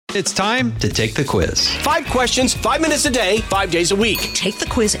It's time to take the quiz. 5 questions, 5 minutes a day, 5 days a week. Take the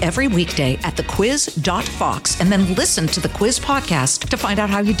quiz every weekday at thequiz.fox and then listen to the quiz podcast to find out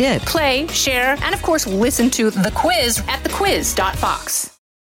how you did. Play, share, and of course, listen to The Quiz at thequiz.fox.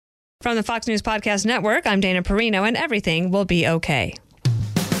 From the Fox News Podcast Network, I'm Dana Perino, and everything will be okay.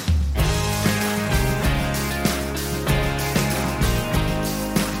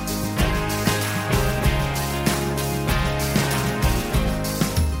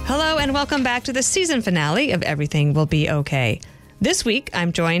 Hello, and welcome back to the season finale of Everything Will Be Okay. This week,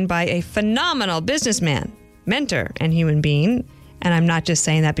 I'm joined by a phenomenal businessman, mentor, and human being, and I'm not just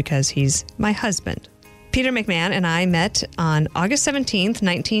saying that because he's my husband. Peter McMahon and I met on August 17th,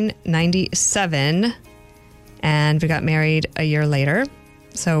 1997, and we got married a year later.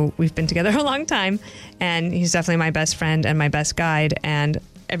 So we've been together a long time, and he's definitely my best friend and my best guide, and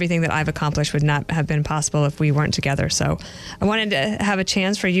everything that I've accomplished would not have been possible if we weren't together. So I wanted to have a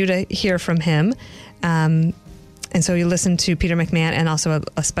chance for you to hear from him. And so you listened to Peter McMahon and also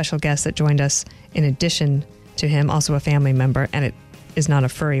a special guest that joined us in addition to him, also a family member, and it is not a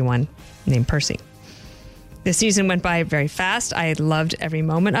furry one, named Percy. The season went by very fast. I loved every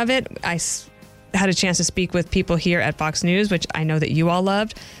moment of it. I had a chance to speak with people here at Fox News, which I know that you all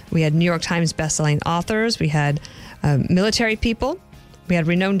loved. We had New York Times bestselling authors. We had military people. We had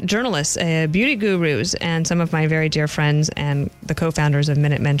renowned journalists, beauty gurus, and some of my very dear friends and the co-founders of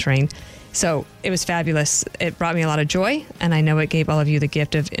Minute Mentoring. So it was fabulous. It brought me a lot of joy, and I know it gave all of you the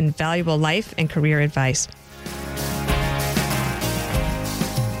gift of invaluable life and career advice.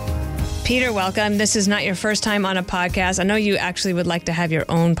 Peter, welcome. This is not your first time on a podcast. I know you actually would like to have your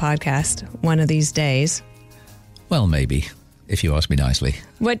own podcast one of these days. Well, maybe, if you ask me nicely.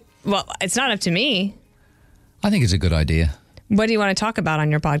 Well, it's not up to me. I think it's a good idea. What do you want to talk about on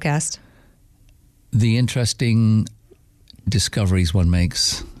your podcast? The interesting discoveries one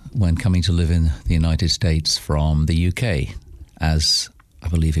makes when coming to live in the United States from the UK. As I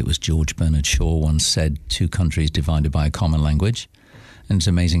believe it was George Bernard Shaw once said, 2 countries divided by a common language. And it's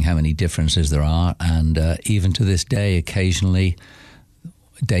amazing how many differences there are. And even to this day, occasionally,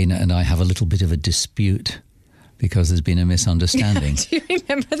 Dana and I have a little bit of a dispute because there's been a misunderstanding. Do you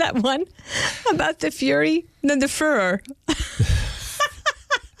remember that one about the fury? No, the furor. You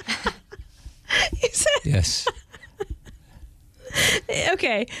said, yes.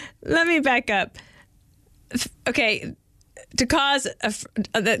 Okay, let me back up. Okay, to cause a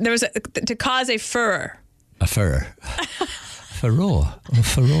furor. A furor. Furore or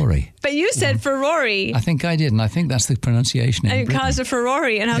Ferrari. But you said Ferrari. I think I did, and I think that's the pronunciation in And it Britain. caused a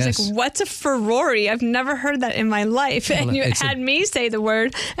Ferrari, and I was like, what's a Ferrari? I've never heard that in my life. Well, and you had me say the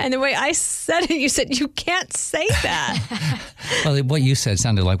word, and the way I said it, you said, you can't say that. Well, what you said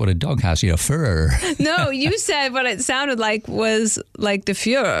sounded like what a dog has, fur. No, you said what it sounded like was like the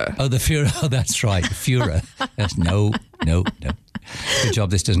Führer. Oh, the Führer. Oh, that's right. Führer. Yes, no. Good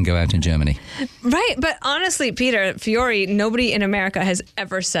job this doesn't go out in Germany. Right, but honestly, Peter, Fiore, nobody in America has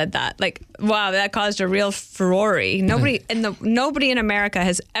ever said that. Like, wow, that caused a real furore. Nobody in America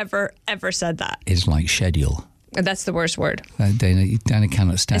has ever said that. It's like schedule. That's the worst word. Dana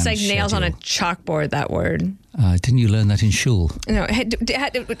cannot stand It's like schedule. nails on a chalkboard, that word. Didn't you learn that in school? No.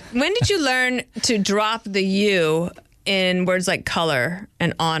 When did you learn to drop the U in words like color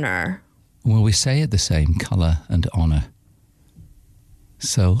and honor? Well, we say it the same, colour and honour.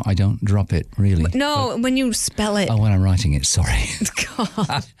 So I don't drop it, really. No, when you spell it. Oh, when I'm writing it, sorry.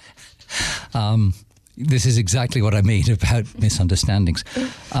 God. This is exactly what I mean about misunderstandings.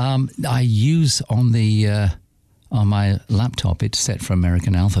 I use on my laptop, it's set for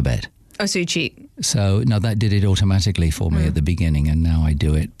American alphabet. Oh, so you cheat. So, no, that did it automatically for me at the beginning, and now I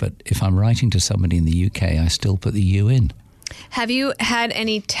do it. But if I'm writing to somebody in the UK, I still put the U in. Have you had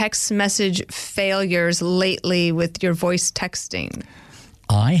any text message failures lately with your voice texting?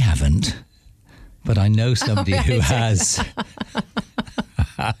 I haven't, but I know somebody who has.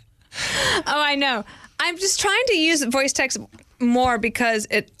 Oh, I know. I'm just trying to use voice text more because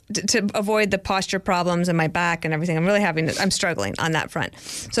to avoid the posture problems in my back and everything. I'm struggling on that front.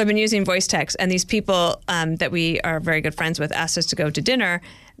 So I've been using voice text, and these people that we are very good friends with asked us to go to dinner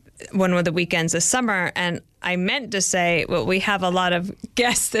one of the weekends this summer, and I meant to say, well, we have a lot of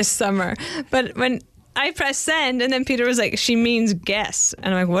guests this summer, but when I pressed send, and then Peter was like, she means guess.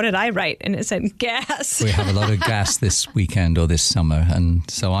 And I'm like, what did I write? And it said gas. We have a lot of gas this weekend or this summer. And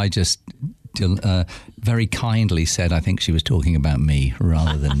so I just very kindly said, I think she was talking about me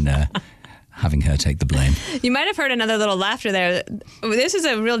rather than having her take the blame. You might have heard another little laughter there. This is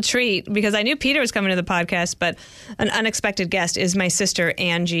a real treat because I knew Peter was coming to the podcast, but an unexpected guest is my sister,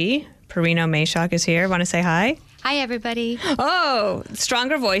 Angie. Perino Mayshock is here. Want to say hi? Hi, everybody. Oh,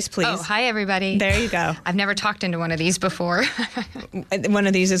 stronger voice, please. Oh, hi, everybody. There you go. I've never talked into one of these before. One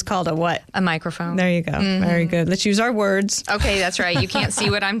of these is called a what? A microphone. There you go. Very good. Let's use our words. Okay, that's right. You can't see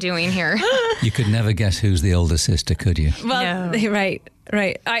what I'm doing here. You could never guess who's the older sister, could you? Well, No. right.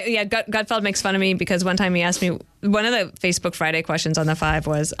 Gutfeld makes fun of me because one time he asked me, one of the Facebook Friday questions on the 5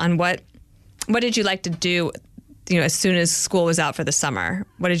 was on what did you like to do, as soon as school was out for the summer?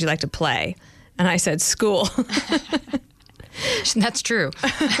 What did you like to play? And I said, school. That's true.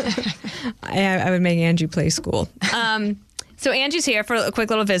 I would make Angie play school. So Angie's here for a quick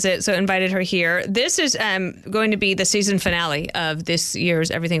little visit, so invited her here. This is going to be the season finale of this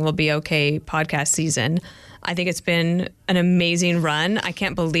year's Everything Will Be Okay podcast season. I think it's been an amazing run. I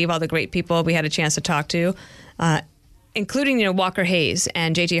can't believe all the great people we had a chance to talk to, including, Walker Hayes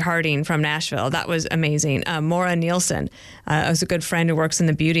and J.T. Harding from Nashville. That was amazing. Maura Nielsen was a good friend who works in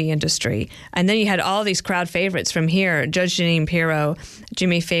the beauty industry. And then you had all these crowd favorites from here, Judge Janine Pirro,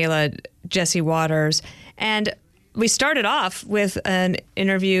 Jimmy Fallon, Jesse Waters. And we started off with an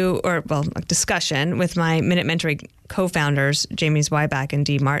interview a discussion with my Minute Mentoring co-founders, Jamie Zweiback and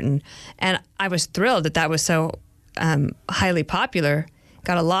Dee Martin. And I was thrilled that was so highly popular.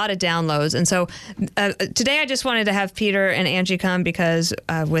 Got a lot of downloads. And so today I just wanted to have Peter and Angie come because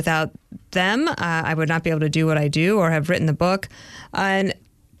without them, I would not be able to do what I do or have written the book. And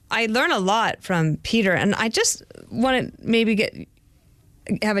I learn a lot from Peter. And I just want to maybe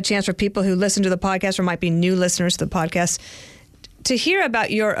have a chance for people who listen to the podcast or might be new listeners to the podcast to hear about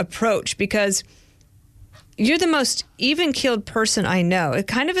your approach, because you're the most even-keeled person I know. It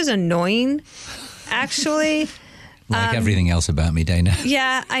kind of is annoying, actually. Like everything else about me, Dana.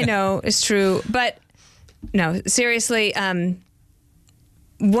 Yeah, I know. It's true. But no, seriously,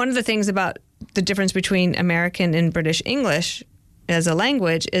 one of the things about the difference between American and British English as a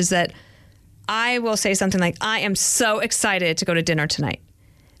language is that I will say something like, I am so excited to go to dinner tonight.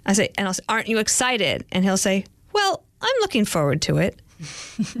 I'll say, aren't you excited? And he'll say, well, I'm looking forward to it.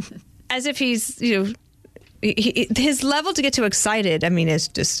 As if he's, his level to get too excited, is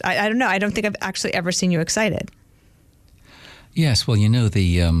just, I don't know. I don't think I've actually ever seen you excited. Yes, well,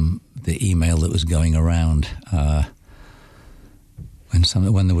 the email that was going around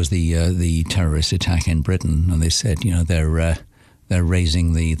when there was the terrorist attack in Britain, and they said, they're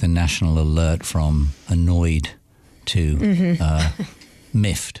raising the national alert from annoyed to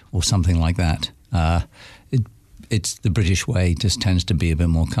miffed or something like that. It's the British way, just tends to be a bit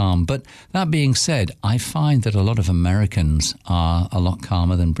more calm. But that being said, I find that a lot of Americans are a lot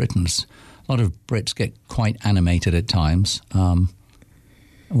calmer than Britons. A lot of Brits get quite animated at times,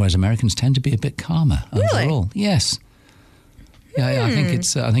 whereas Americans tend to be a bit calmer overall. Yes. Yeah, I think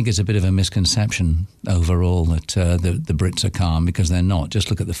it's a bit of a misconception overall that the Brits are calm, because they're not. Just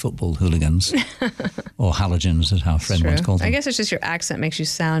look at the football hooligans or halogens, as our friend once called them. I guess it's just your accent makes you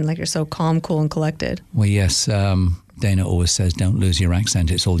sound like you're so calm, cool, and collected. Well, yes. Dana always says, "Don't lose your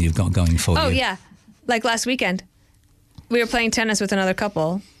accent. It's all you've got going for you." Oh yeah, like last weekend, we were playing tennis with another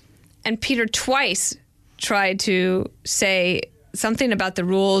couple, and Peter twice tried to say something about the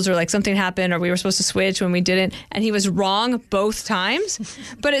rules, or like something happened, or we were supposed to switch when we didn't, and he was wrong both times,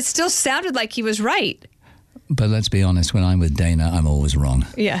 but it still sounded like he was right. But let's be honest, when I'm with Dana, I'm always wrong.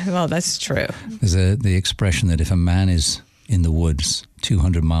 Yeah, well, that's true. There's the expression that if a man is in the woods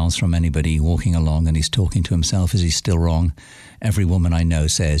 200 miles from anybody walking along and he's talking to himself, is he still wrong? Every woman I know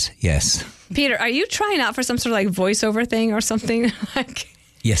says yes. Peter, are you trying out for some sort of like voiceover thing or something?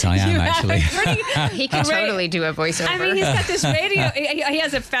 Yes, I am, actually. He can totally do a voiceover. I mean, he's got this radio. He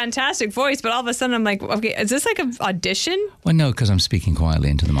has a fantastic voice, but all of a sudden I'm like, okay, is this like an audition? Well, no, because I'm speaking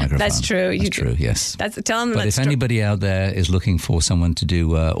quietly into the microphone. That's true. That's true, yes. Tell him. But if anybody out there is looking for someone to do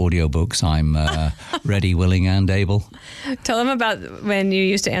audiobooks, I'm ready, willing, and able. Tell him about when you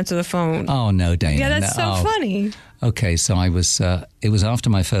used to answer the phone. Oh, no, Dana. Yeah, that's so funny. Okay, so it was after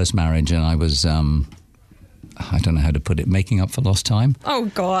my first marriage, and I was... I don't know how to put it, making up for lost time. Oh,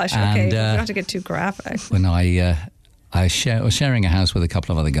 gosh. Okay. You don't have to get too graphic. When I was sharing a house with a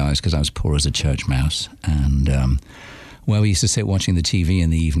couple of other guys because I was poor as a church mouse. And where we used to sit watching the TV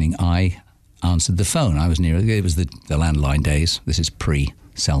in the evening, I answered the phone. I was near it. It was the landline days. This is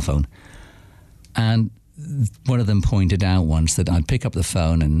pre-cell phone. And one of them pointed out once that I'd pick up the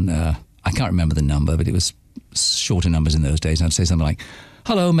phone and I can't remember the number, but it was shorter numbers in those days. And I'd say something like,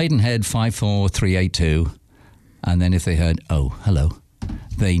 "Hello, Maidenhead 54382. And then if they heard, "Oh, hello,"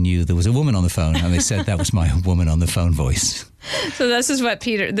 they knew there was a woman on the phone, and they said that was my woman on the phone voice. So this is what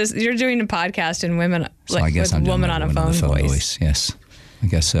Peter. You're doing a podcast and women, so I guess I'm woman on a phone voice. Yes, I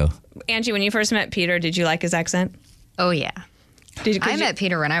guess so. Angie, when you first met Peter, did you like his accent? Oh yeah. I met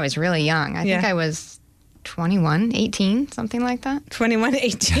Peter when I was really young. I think I was 21, 18, something like that. 21,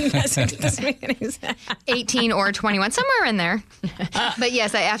 18. Doesn't make any sense. 18 or 21, somewhere in there. But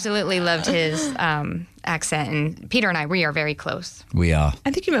yes, I absolutely loved his accent. And Peter and I, we are very close. We are.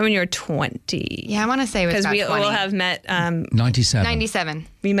 I think you met when you were 20. Yeah, I want to say it was Because about we 20. will have met. 97. 97.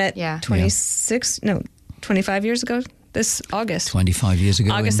 We met Yeah. 25 years ago this August. 25 years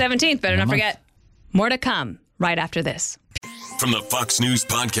ago. August in 17th. Better a not month. forget. More to come right after this. From the Fox News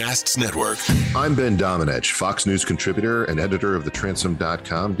Podcasts Network. I'm Ben Domenech, Fox News contributor and editor of the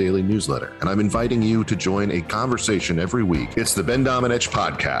Transom.com daily newsletter, and I'm inviting you to join a conversation every week. It's the Ben Domenech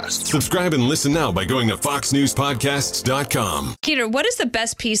Podcast. Subscribe and listen now by going to foxnewspodcasts.com. Peter, what is the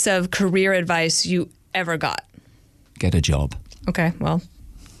best piece of career advice you ever got? Get a job. Okay, well,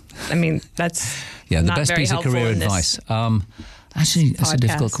 I mean, that's Yeah, the not best very piece of helpful career in this advice. Actually, that's a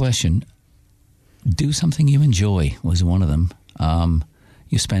difficult podcast. question. Do something you enjoy was one of them.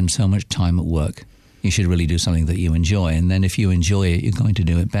 You spend so much time at work. You should really do something that you enjoy. And then if you enjoy it, you're going to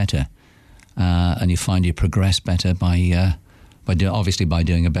do it better. And you find you progress better by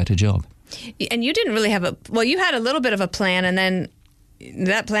doing a better job. And you didn't really have you had a little bit of a plan, and then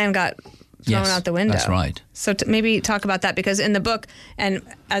that plan got thrown out the window. That's right. So maybe talk about that, because in the book, and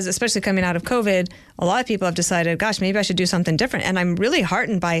as especially coming out of COVID, a lot of people have decided, gosh, maybe I should do something different. And I'm really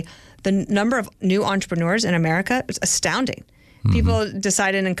heartened by the number of new entrepreneurs in America. It's astounding. Mm-hmm. People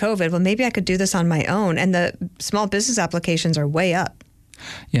decided in COVID, well, maybe I could do this on my own. And the small business applications are way up.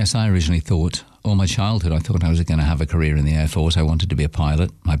 Yes, I originally thought, all my childhood, I thought I was going to have a career in the Air Force. I wanted to be a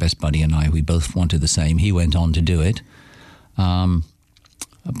pilot. My best buddy and I, we both wanted the same. He went on to do it.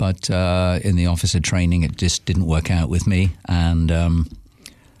 But in the officer training, it just didn't work out with me. And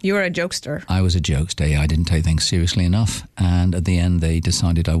you were a jokester. I was a jokester. Yeah, I didn't take things seriously enough. And at the end, they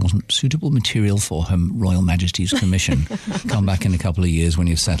decided I wasn't suitable material for Her Royal Majesty's Commission. Come back in a couple of years when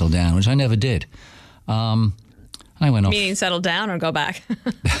you've settled down, which I never did. I went off. Meaning settle down or go back?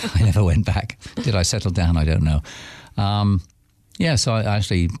 I never went back. Did I settle down? I don't know. So I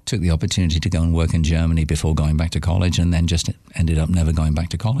actually took the opportunity to go and work in Germany before going back to college, and then just ended up never going back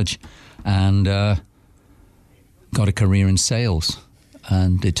to college, and got a career in sales,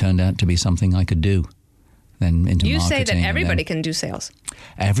 and it turned out to be something I could do. Then into you marketing. say that everybody can do sales.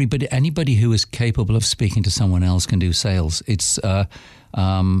 Anybody who is capable of speaking to someone else can do sales. It's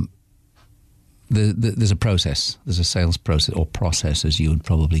there's a process. There's a sales process, or process as you would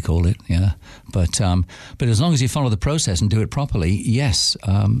probably call it. Yeah, but as long as you follow the process and do it properly, yes,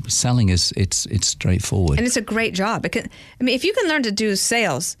 selling it's straightforward. And it's a great job. If you can learn to do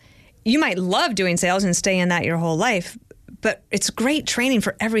sales, you might love doing sales and stay in that your whole life. But it's great training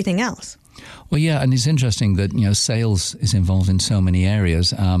for everything else. Well, yeah, and it's interesting that sales is involved in so many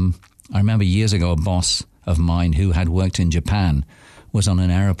areas. I remember years ago, a boss of mine who had worked in Japan was on an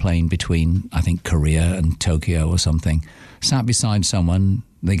aeroplane between, I think, Korea and Tokyo or something, sat beside someone,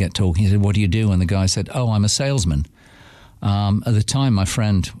 they get talking, he said, what do you do? And the guy said, oh, I'm a salesman. At the time, my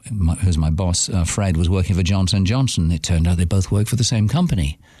friend, who's my boss, Fred, was working for Johnson & Johnson. It turned out they both worked for the same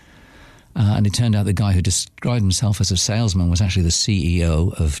company. And it turned out the guy who described himself as a salesman was actually the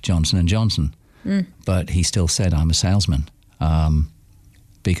CEO of Johnson & Johnson. Mm. But he still said, I'm a salesman,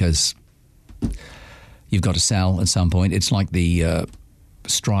 because you've got to sell at some point. It's like the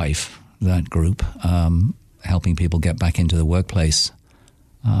Strive, that group, helping people get back into the workplace.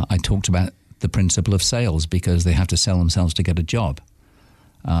 I talked about the principle of sales, because they have to sell themselves to get a job.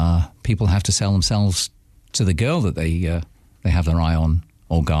 People have to sell themselves to the girl that they have their eye on,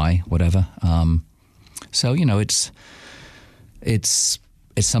 or guy, whatever.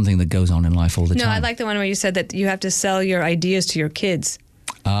 It's something that goes on in life all the time. No, I like the one where you said that you have to sell your ideas to your kids.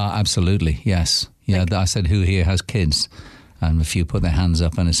 Absolutely, yes. Yeah, I said, who here has kids? And a few put their hands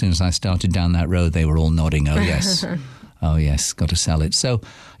up, and as soon as I started down that road, they were all nodding, oh, yes. Oh, yes, got to sell it. So,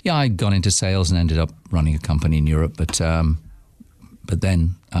 yeah, I got into sales and ended up running a company in Europe. But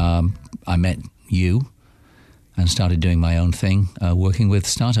then I met you and started doing my own thing, working with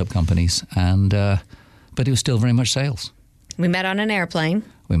startup companies. But it was still very much sales. We met on an airplane.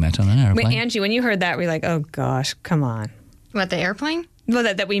 Angie, when you heard that, we were like, oh, gosh, come on. What, the airplane? Well,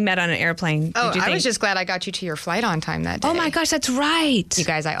 that we met on an airplane. Oh, I was just glad I got you to your flight on time that day. Oh, my gosh, that's right. You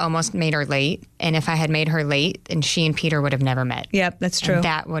guys, I almost made her late. And if I had made her late, then she and Peter would have never met. Yep, that's true. And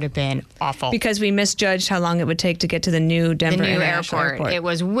that would have been awful. Because we misjudged how long it would take to get to the new Denver International Airport. It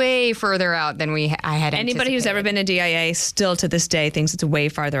was way further out than I had anticipated. Anybody who's ever been to DIA still to this day thinks it's way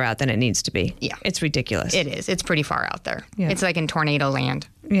farther out than it needs to be. Yeah. It's ridiculous. It is. It's pretty far out there. Yeah. It's like in tornado land.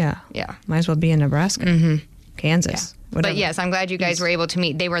 Yeah. Yeah. Might as well be in Nebraska. Mm-hmm. Kansas. Yeah. Whatever. But yes, I'm glad you guys were able to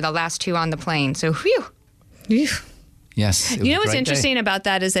meet. They were the last two on the plane, so whew. Yeah, Yes. You know what's interesting about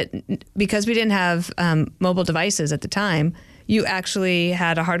that is that because we didn't have mobile devices at the time, you actually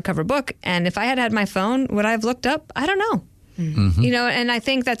had a hardcover book. And if I had had my phone, would I have looked up? I don't know. Mm-hmm. You know, and I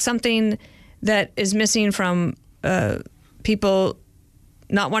think that's something that is missing from people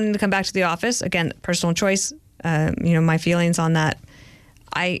not wanting to come back to the office. Again, personal choice, my feelings on that.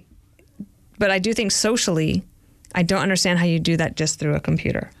 But I do think socially, I don't understand how you do that just through a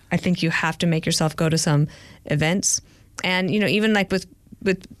computer. I think you have to make yourself go to some events. And, even like with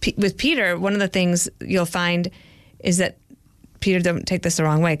Peter, one of the things you'll find is that Peter, don't take this the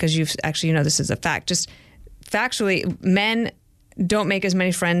wrong way because you've actually, this is a fact. Just factually, men don't make as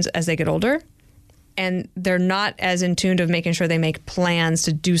many friends as they get older. And they're not as in tune of making sure they make plans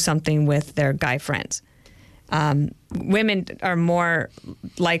to do something with their guy friends. Women are more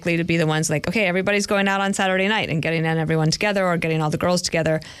likely to be the ones like, okay, everybody's going out on Saturday night and getting everyone together or getting all the girls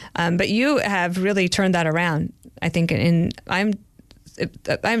together. But you have really turned that around, I think. I'm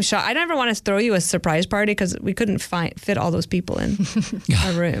shocked. I never want to throw you a surprise party because we couldn't fit all those people in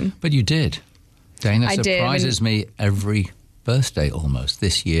a room. But you did. Dana I surprises me every birthday almost.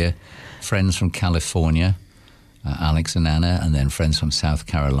 This year, friends from California, Alex and Anna, and then friends from South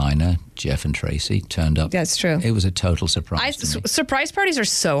Carolina, Jeff and Tracy, turned up. That's true. It was a total surprise to me. Surprise parties are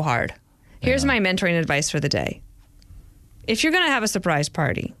so hard. Here's my mentoring advice for the day. If you're going to have a surprise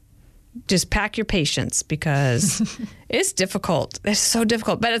party, just pack your patience because it's difficult. It's so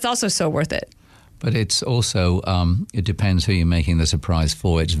difficult, but it's also so worth it. But it's also, it depends who you're making the surprise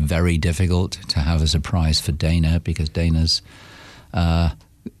for. It's very difficult to have a surprise for Dana because Dana's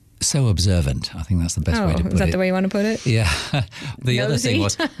so observant. I think that's the best way to put it. Is that the way you want to put it? Yeah. The other thing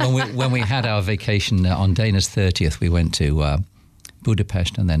was, when we had our vacation on Dana's 30th, we went to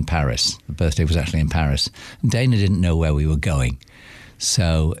Budapest and then Paris. The birthday was actually in Paris. Dana didn't know where we were going.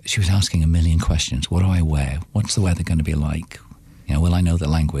 So she was asking a million questions. What do I wear? What's the weather going to be like? Will I know the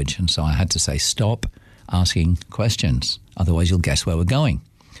language? And so I had to say, stop asking questions. Otherwise, you'll guess where we're going.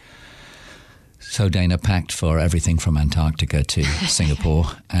 So Dana packed for everything from Antarctica to Singapore.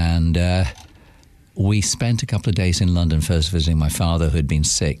 And we spent a couple of days in London first visiting my father who had been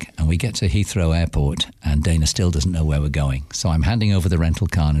sick. And we get to Heathrow Airport and Dana still doesn't know where we're going. So I'm handing over the rental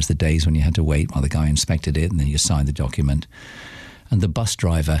car. And it's the days when you had to wait while the guy inspected it and then you signed the document. And the bus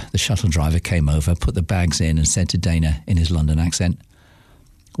driver, the shuttle driver, came over, put the bags in and said to Dana in his London accent,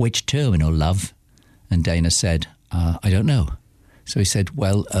 "Which terminal, love?" And Dana said, "I don't know." So he said,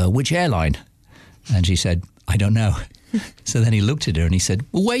 "Well, which airline?" And she said, "I don't know." So then he looked at her and he said,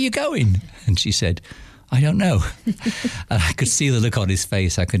 "Well, where are you going?" And she said, "I don't know." And I could see the look on his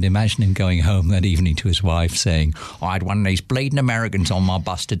face. I could imagine him going home that evening to his wife saying, "I had one of these bleeding Americans on my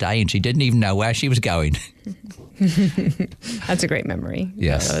bus today and she didn't even know where she was going." That's a great memory.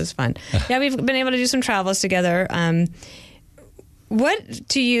 Yes. That was fun. Yeah, we've been able to do some travels together. What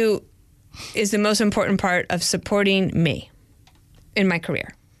to you is the most important part of supporting me in my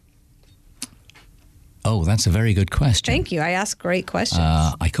career? Oh, that's a very good question. Thank you. I ask great questions.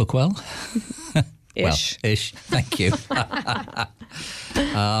 I cook well. Ish. Well, ish. Thank you.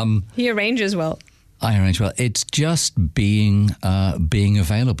 He arranges well. I arrange well. It's just being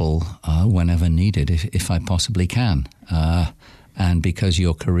available whenever needed, if I possibly can. And because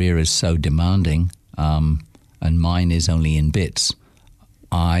your career is so demanding, and mine is only in bits,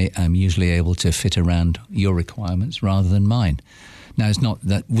 I am usually able to fit around your requirements rather than mine. Now,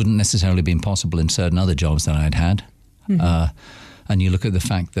 that wouldn't necessarily been possible in certain other jobs that I'd had. Mm-hmm. And you look at the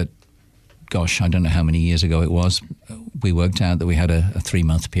fact that, gosh, I don't know how many years ago it was, we worked out that we had a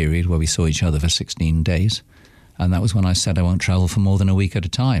 3-month period where we saw each other for 16 days. And that was when I said I won't travel for more than a week at a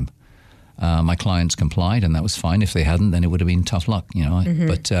time. My clients complied, and that was fine. If they hadn't, then it would have been tough luck, Mm-hmm.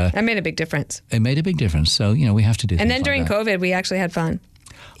 But that made a big difference. It made a big difference. So, we have to do things And then during like that. COVID, we actually had fun.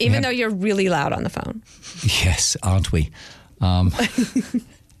 Even though you're really loud on the phone. Yes, aren't we?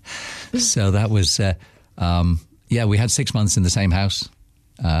 So that was, we had 6 months in the same house.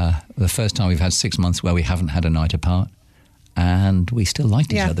 The first time we've had 6 months where we haven't had a night apart, and we still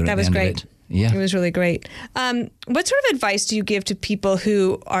liked each other at the end of it. Yeah, it was really great. What sort of advice do you give to people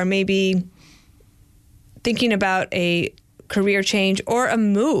who are maybe thinking about a career change or a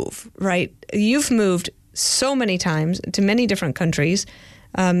move, right? You've moved so many times to many different countries.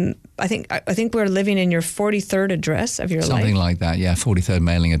 I think we're living in your 43rd address of your life. Something like that, yeah, 43rd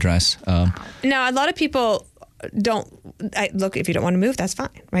mailing address. Now, a lot of people look, if you don't want to move, that's fine,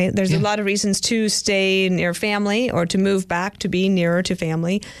 right? There's a lot of reasons to stay near family or to move back to be nearer to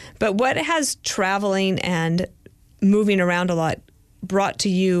family. But what has traveling and moving around a lot brought to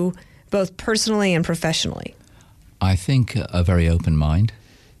you both personally and professionally? I think a very open mind.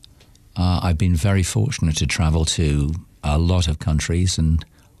 I've been very fortunate to travel to a lot of countries and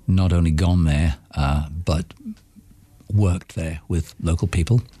not only gone there, but worked there with local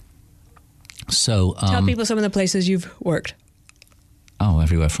people. So tell people some of the places you've worked. Oh,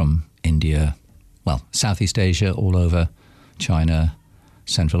 everywhere from India, well, Southeast Asia, all over, China,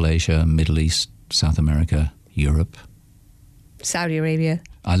 Central Asia, Middle East, South America, Europe. Saudi Arabia.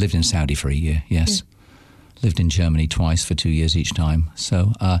 I lived in Saudi for a year, yes. Lived in Germany twice for 2 years each time.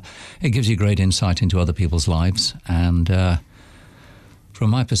 So it gives you great insight into other people's lives. And from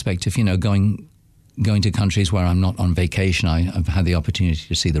my perspective, going to countries where I'm not on vacation, I've had the opportunity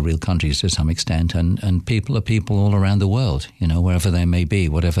to see the real countries to some extent. And people are people all around the world, wherever they may be,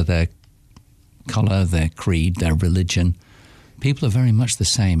 whatever their colour, their creed, their religion. People are very much the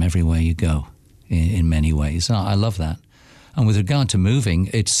same everywhere you go in many ways. I love that. And with regard to moving,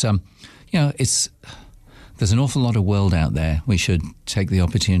 it's, there's an awful lot of world out there. We should take the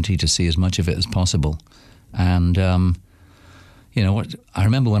opportunity to see as much of it as possible. And, what I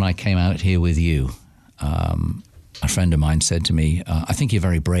remember when I came out here with you, a friend of mine said to me, I think you're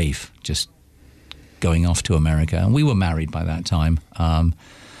very brave just going off to America. And we were married by that time.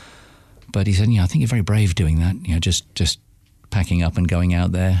 But he said, I think you're very brave doing that, just packing up and going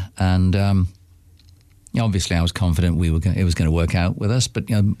out there. And obviously I was confident it was going to work out with us. But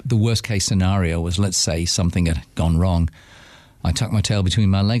the worst case scenario was, let's say something had gone wrong. I tuck my tail between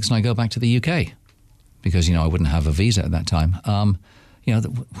my legs and I go back to the UK because, I wouldn't have a visa at that time.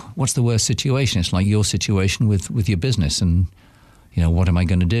 What's the worst situation? It's like your situation with your business and, what am I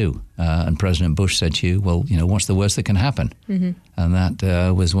going to do? And President Bush said to you, well, what's the worst that can happen? Mm-hmm. And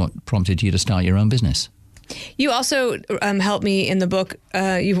that was what prompted you to start your own business. You also helped me in the book.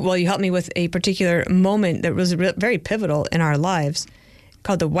 You helped me with a particular moment that was very pivotal in our lives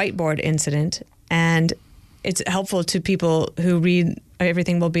called the whiteboard incident. And it's helpful to people who read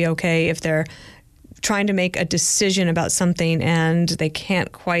Everything Will Be Okay if they're trying to make a decision about something and they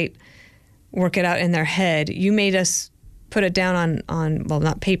can't quite work it out in their head. You made us put it down on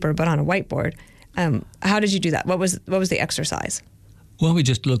not paper, but on a whiteboard. How did you do that? What was the exercise? Well, we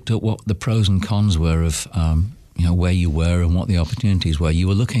just looked at what the pros and cons were of, where you were and what the opportunities were. You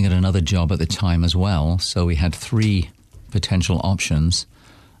were looking at another job at the time as well. So we had 3 potential options.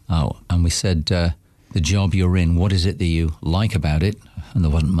 And we said, the job you're in, what is it that you like about it? And there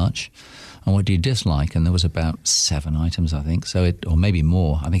wasn't much. And what do you dislike? And there was about 7 items, I think. So or maybe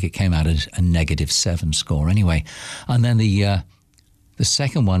more. I think it came out as a -7 score anyway. And then the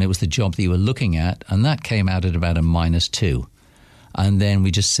second one, it was the job that you were looking at. And that came out at about a -2. And then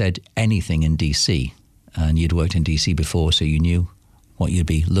we just said anything in DC. And you'd worked in DC before, so you knew what you'd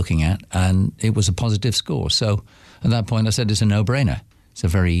be looking at. And it was a positive score. So at that point, I said, it's a no-brainer. It's a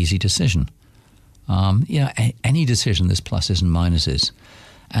very easy decision. Any decision, there's pluses and minuses.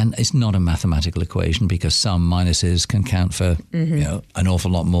 And it's not a mathematical equation because some minuses can count for an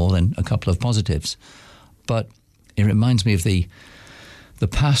awful lot more than a couple of positives. But it reminds me of the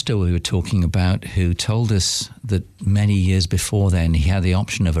pastor we were talking about who told us that many years before then he had the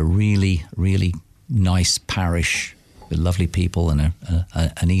option of a really, really nice parish with lovely people and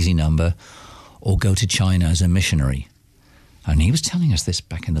an easy number, or go to China as a missionary. And he was telling us this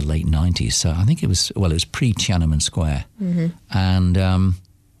back in the late 90s. So I think it was pre-Tiananmen Square. Mm-hmm. And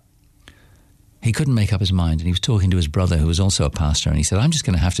he couldn't make up his mind. And he was talking to his brother, who was also a pastor. And he said, I'm just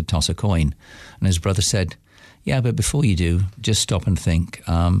going to have to toss a coin. And his brother said, yeah, but before you do, just stop and think,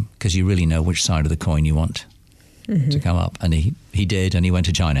 because you really know which side of the coin you want to come up. And he did, and he went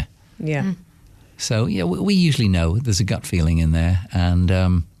to China. Yeah. Mm. So, we usually know there's a gut feeling in there. And,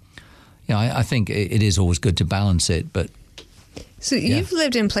 I think it is always good to balance it, but... So you've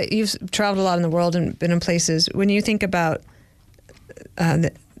lived you've traveled a lot in the world and been in places. When you think about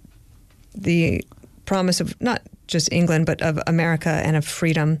the promise of not just England, but of America and of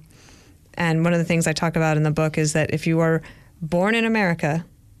freedom, and one of the things I talk about in the book is that if you are born in America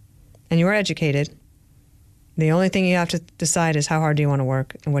and you are educated, the only thing you have to decide is how hard do you want to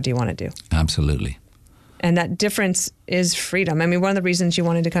work and what do you want to do. Absolutely. And that difference is freedom. I mean, one of the reasons you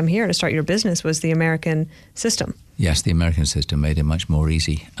wanted to come here to start your business was the American system. Yes, the American system made it much more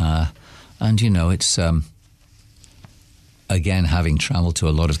easy. And, it's, again, having traveled to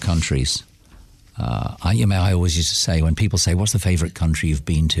a lot of countries, I always used to say, when people say, what's the favorite country you've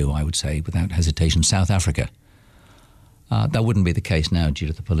been to? I would say, without hesitation, South Africa. That wouldn't be the case now due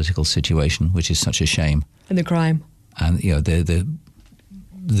to the political situation, which is such a shame. And the crime. And,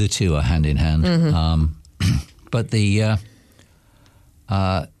 the two are hand in hand. Mm-hmm. But here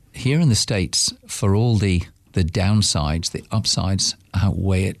in the States, for all the downsides, the upsides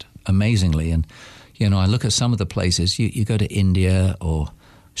outweigh it amazingly. And, I look at some of the places, you go to India or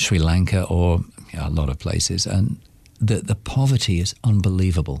Sri Lanka or a lot of places, and the poverty is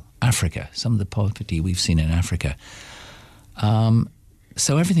unbelievable. Africa, some of the poverty we've seen in Africa.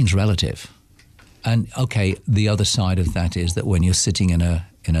 So everything's relative. And okay, the other side of that is that when you're sitting in a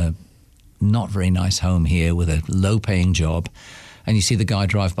not very nice home here with a low-paying job, and you see the guy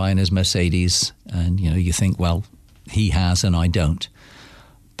drive by in his Mercedes, and you think, well, he has and I don't.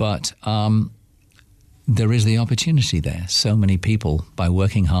 But there is the opportunity there. So many people, by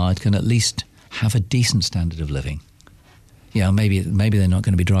working hard, can at least have a decent standard of living. Maybe they're not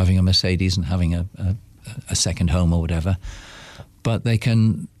going to be driving a Mercedes and having a second home or whatever, but they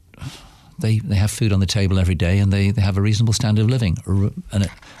can. They have food on the table every day, and they have a reasonable standard of living. And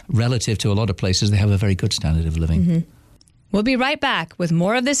relative to a lot of places, they have a very good standard of living. Mm-hmm. We'll be right back with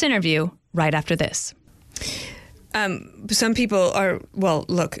more of this interview right after this. Some people are,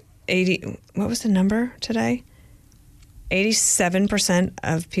 80, what was the number today? 87%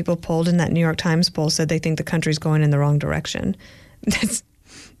 of people polled in that New York Times poll said they think the country's going in the wrong direction.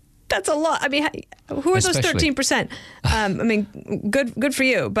 That's a lot. I mean, who are those 13%? Good for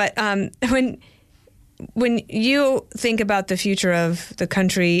you. But when you think about the future of the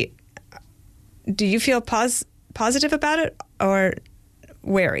country, do you feel positive about it or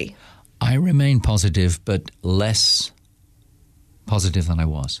wary? I remain positive, but less positive than I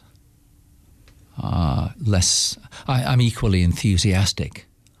was. I'm equally enthusiastic,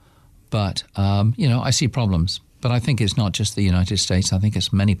 but I see problems. But I think it's not just the United States. I think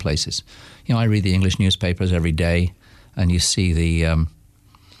it's many places. I read the English newspapers every day, and you see the,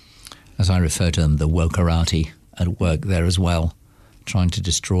 as I refer to them, the wokerati at work there as well, trying to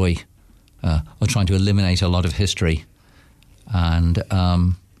destroy or trying to eliminate a lot of history. And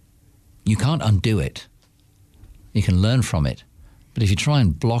you can't undo it. You can learn from it. But if you try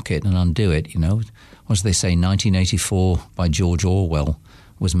and block it and undo it, as they say, 1984 by George Orwell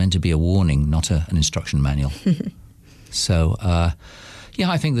was meant to be a warning, not an instruction manual. So,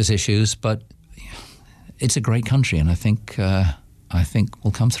 I think there's issues, but it's a great country, and I think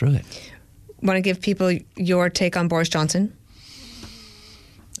we'll come through it. Want to give people your take on Boris Johnson?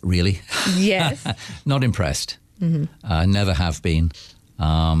 Really? Yes. Not impressed. Mm-hmm. Never have been.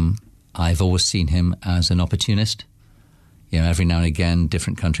 I've always seen him as an opportunist. Every now and again,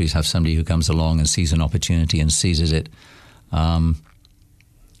 different countries have somebody who comes along and sees an opportunity and seizes it.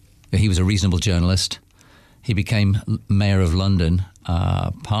 He was a reasonable journalist. He became mayor of London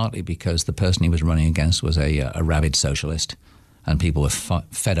partly because the person he was running against was a rabid socialist, and people were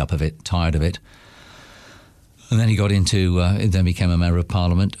fed up of it, tired of it. And then he got then became a member of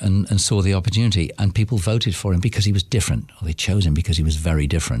Parliament and saw the opportunity, and people voted for him because he was different, or they chose him because he was very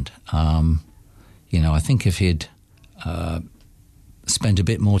different. I think if he'd spent a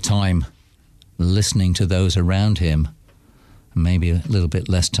bit more time listening to those around him, maybe a little bit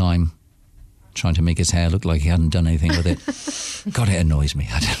less time trying to make his hair look like he hadn't done anything with it. God, it annoys me.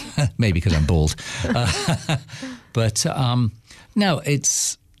 Maybe because I'm bald. But no,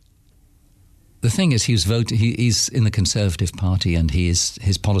 it's... The thing is, he's in the Conservative Party, and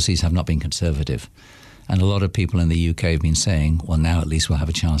his policies have not been conservative. And a lot of people in the UK have been saying, well, now at least we'll have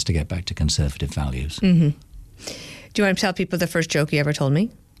a chance to get back to conservative values. Mm-hmm. Do you want to tell people the first joke you ever told me?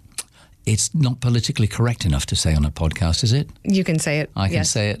 It's not politically correct enough to say on a podcast, is it? You can say it. I can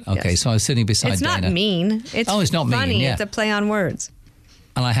say it? Okay, yes. So I was sitting beside Dana. It's not mean. It's not funny. Mean, yeah. It's a play on words.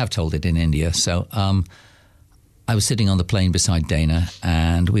 And I have told it in India. So I was sitting on the plane beside Dana,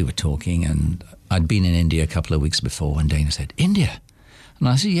 and we were talking, and I'd been in India a couple of weeks before, and Dana said, India? And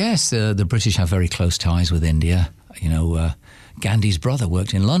I said, yes, the British have very close ties with India. Gandhi's brother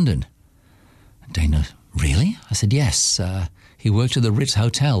worked in London. And Dana, really? I said, yes. He worked at the Ritz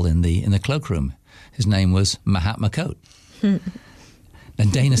Hotel in the cloakroom. His name was Mahatma Kote.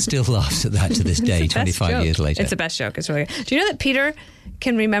 And Dana still laughs at that to this day, 25 years later. It's the best joke. It's really good. Do you know that Peter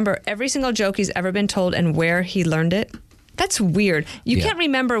can remember every single joke he's ever been told and where he learned it? That's weird. You can't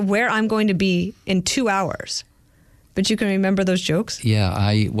remember where I'm going to be in 2 hours, but you can remember those jokes? Yeah,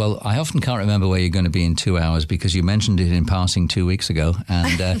 I often can't remember where you're going to be in 2 hours because you mentioned it in passing 2 weeks ago.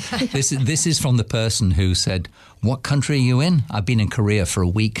 And this is from the person who said, what country are you in? I've been in Korea for a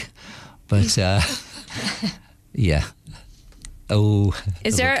week. But, yeah. Oh.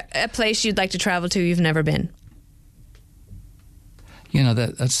 Is there a place you'd like to travel to you've never been?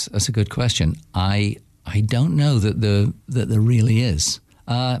 That's a good question. I don't know that there really is.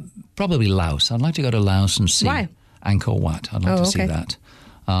 Probably Laos. I'd like to go to Laos and see Angkor Wat. I'd like to see that.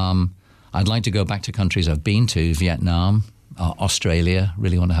 I'd like to go back to countries I've been to, Vietnam, Australia.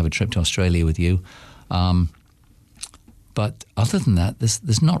 Really want to have a trip to Australia with you. But other than that,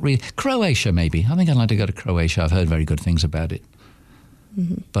 there's not really... Croatia, maybe. I think I'd like to go to Croatia. I've heard very good things about it.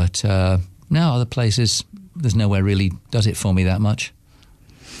 Mm-hmm. But no, other places, there's nowhere really does it for me that much.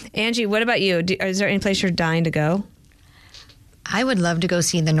 Angie, what about you? Is there any place you're dying to go? I would love to go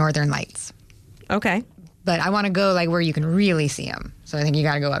see the Northern Lights. Okay. But I want to go like where you can really see them. So I think you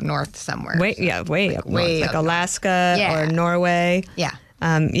got to go up north somewhere. Way up north, like Alaska or Norway. Yeah.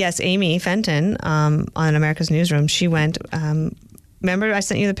 Yes, Amy Fenton on America's Newsroom. She went. Remember, I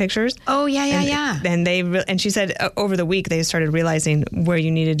sent you the pictures. Oh yeah. And and she said over the week they started realizing where you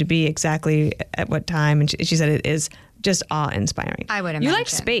needed to be exactly at what time. And she said it is just awe-inspiring. I would imagine. You like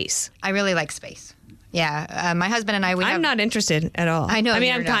space. I really like space. Yeah, my husband and I. I'm not interested at all. I know. I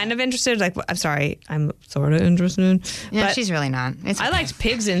mean, I'm kind of interested. Like, I'm sorry, I'm sort of interested. Yeah, but she's really not. I liked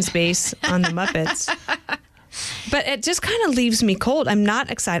pigs in space on the Muppets, but it just kind of leaves me cold. I'm not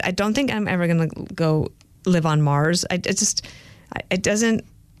excited. I don't think I'm ever going to go live on Mars. It doesn't.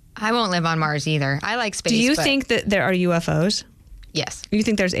 I won't live on Mars either. I like space. Do you think that there are UFOs? Yes. You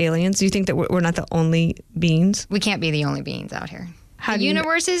think there's aliens? Do you think that we're not the only beings? We can't be the only beings out here. How the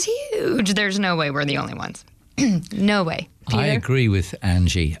universe is huge. There's no way we're the only ones. No way. Peter? I agree with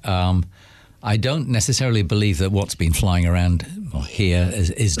Angie. I don't necessarily believe that what's been flying around here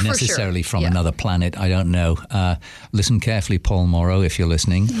is necessarily from another planet. I don't know. Listen carefully, Paul Morrow, if you're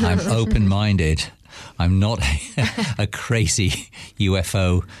listening. I'm open-minded. I'm not a crazy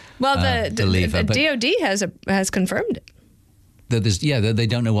UFO believer. The DOD has confirmed it. They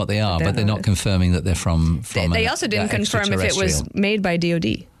don't know what they are, but they're not confirming that they're from They also didn't confirm if it was made by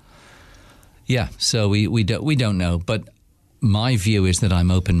DOD. Yeah, so we don't know. But my view is that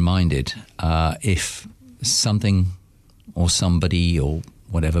I'm open-minded. If something or somebody or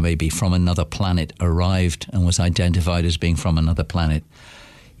whatever may be from another planet arrived and was identified as being from another planet,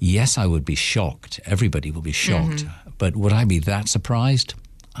 yes, I would be shocked. Everybody will be shocked. Mm-hmm. But would I be that surprised?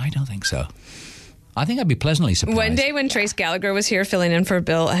 I don't think so. I think I'd be pleasantly surprised. One day when Trace Gallagher was here filling in for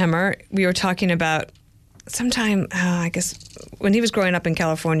Bill Hemmer, we were talking about sometime, I guess, when he was growing up in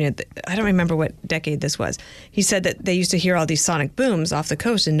California, I don't remember what decade this was. He said that they used to hear all these sonic booms off the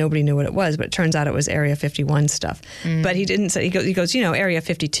coast and nobody knew what it was, but it turns out it was Area 51 stuff. Mm. But he didn't say, he goes, Area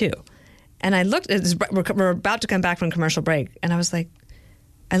 52. And I looked, we're about to come back from commercial break, and I was like,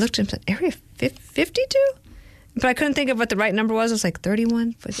 I looked at him and said, Area 52? But I couldn't think of what the right number was. I was like,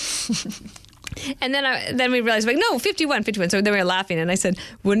 31? And then we realized, like, no, 51. So then we were laughing, and I said,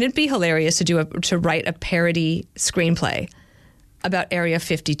 wouldn't it be hilarious to write a parody screenplay about Area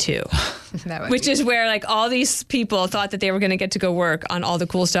 52? Which is where, like, all these people thought that they were going to get to go work on all the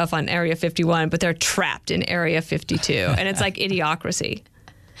cool stuff on Area 51, but they're trapped in Area 52. And it's like Idiocracy.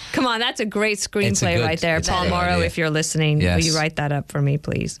 Come on, that's a great screenplay right there. Paul Morrow, if you're listening, will you write that up for me,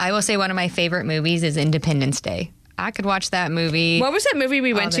 please? I will say one of my favorite movies is Independence Day. I could watch that movie. What was that movie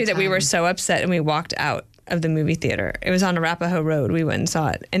we went to that we were so upset and we walked out of the movie theater? It was on Arapahoe Road. We went and saw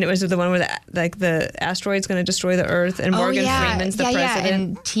it. And it was the one where the asteroid's going to destroy the Earth and Morgan Freeman's the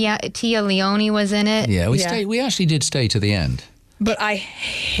president. Yeah, and Tia Leone was in it. Yeah, we actually did stay to the end. But I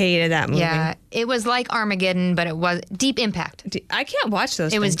hated that movie. Yeah, it was like Armageddon, but it was Deep Impact. I can't watch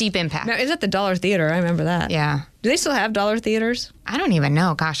those. It was Deep Impact. No, it was at the Dollar Theater. I remember that. Yeah. Do they still have Dollar Theaters? I don't even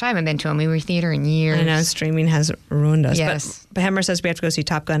know. Gosh, I haven't been to a movie theater in years. I know, streaming has ruined us. Yes. But Hemmer says we have to go see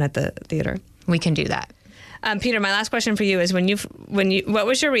Top Gun at the theater. We can do that. Peter, my last question for you is what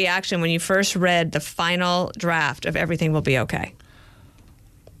was your reaction when you first read the final draft of Everything Will Be Okay?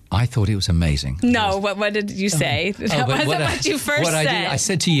 I thought it was amazing. No, what did you say? That wasn't what you first said. I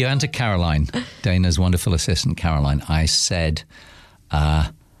said to you and to Caroline, Dana's wonderful assistant, Caroline, I said,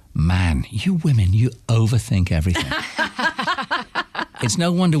 man, you women, you overthink everything. It's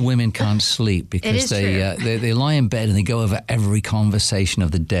no wonder women can't sleep because they lie in bed and they go over every conversation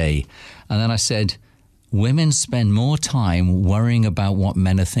of the day. And then I said, women spend more time worrying about what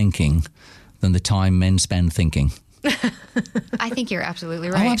men are thinking than the time men spend thinking. I think you're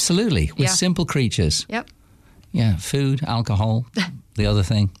absolutely right. Oh, absolutely. We're simple creatures. Yep. Yeah, food, alcohol, the other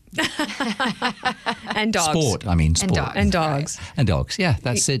thing. And dogs. Sport, I mean sport. And dogs. Right. And dogs, yeah,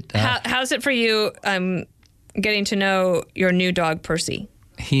 that's it. How's it for you getting to know your new dog, Percy?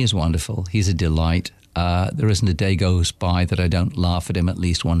 He is wonderful. He's a delight. There isn't a day goes by that I don't laugh at him at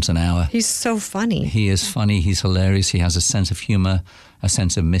least once an hour. He's so funny. He is funny. He's hilarious. He has a sense of humor, a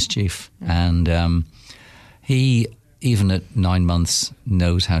sense of mischief. And he, even at 9 months,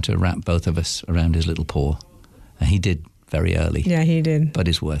 knows how to wrap both of us around his little paw. And he did very early. Yeah, he did. But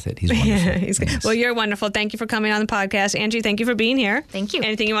it's worth it. He's wonderful. Yeah, he's good. Yes. Well, you're wonderful. Thank you for coming on the podcast. Angie, thank you for being here. Thank you.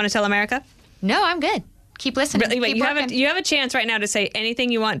 Anything you want to tell America? No, I'm good. Keep listening. Really? Wait, you have a chance right now to say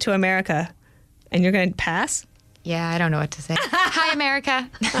anything you want to America, and you're going to pass? Yeah, I don't know what to say. Hi, America.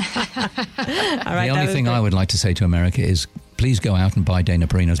 All right, the only thing I would like to say to America is Please go out and buy Dana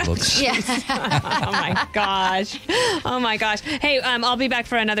Perino's books. Yeah. Oh my gosh. Oh my gosh. Hey, I'll be back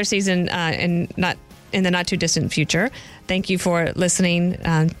for another season in the not too distant future. Thank you for listening.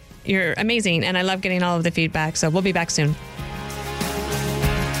 You're amazing, and I love getting all of the feedback. So we'll be back soon.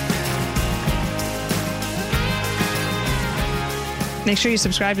 Make sure you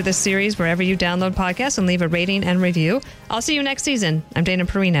subscribe to this series wherever you download podcasts and leave a rating and review. I'll see you next season. I'm Dana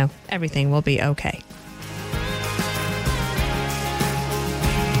Perino. Everything will be okay.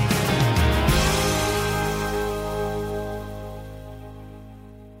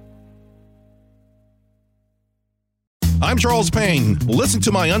 I'm Charles Payne. Listen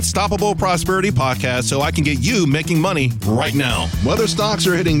to my Unstoppable Prosperity podcast so I can get you making money right now. Whether stocks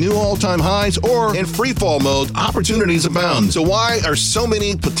are hitting new all-time highs or in free fall mode, opportunities abound. So why are so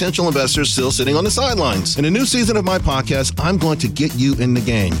many potential investors still sitting on the sidelines? In a new season of my podcast, I'm going to get you in the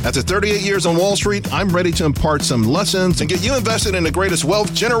game. After 38 years on Wall Street, I'm ready to impart some lessons and get you invested in the greatest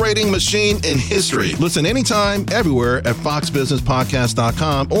wealth-generating machine in history. Listen anytime, everywhere at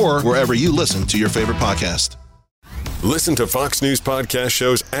foxbusinesspodcast.com or wherever you listen to your favorite podcast. Listen to Fox News Podcast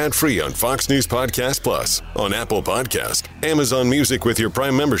shows ad-free on Fox News Podcast Plus, on Apple Podcast, Amazon Music with your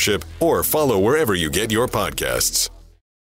Prime membership, or follow wherever you get your podcasts.